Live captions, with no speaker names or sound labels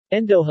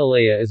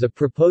Endohelea is a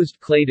proposed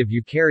clade of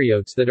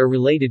eukaryotes that are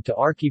related to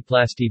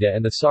Archaeplastida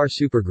and the SAR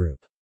supergroup.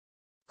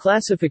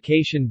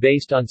 Classification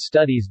based on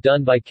studies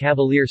done by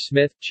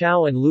Cavalier-Smith,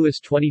 Chow and Lewis.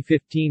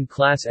 2015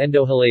 Class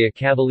Endohelea.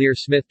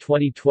 Cavalier-Smith.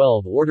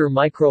 2012 Order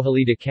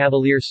Microhelida.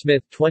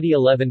 Cavalier-Smith.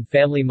 2011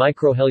 Family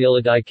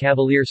Microhelielidae.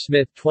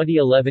 Cavalier-Smith.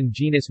 2011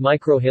 Genus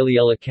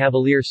Microheliella.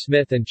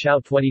 Cavalier-Smith and Chow.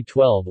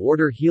 2012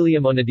 Order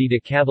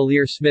Heliumonidida.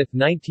 Cavalier-Smith.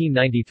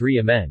 1993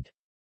 Amend.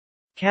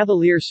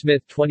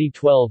 Cavalier-Smith.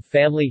 2012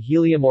 Family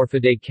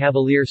Heliomorphidae.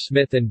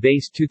 Cavalier-Smith and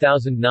Base.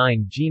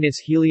 2009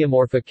 Genus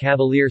Heliomorpha.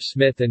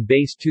 Cavalier-Smith and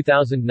Base.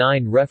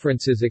 2009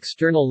 References.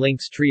 External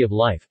links. Tree of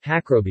Life,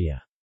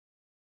 Hacrobia.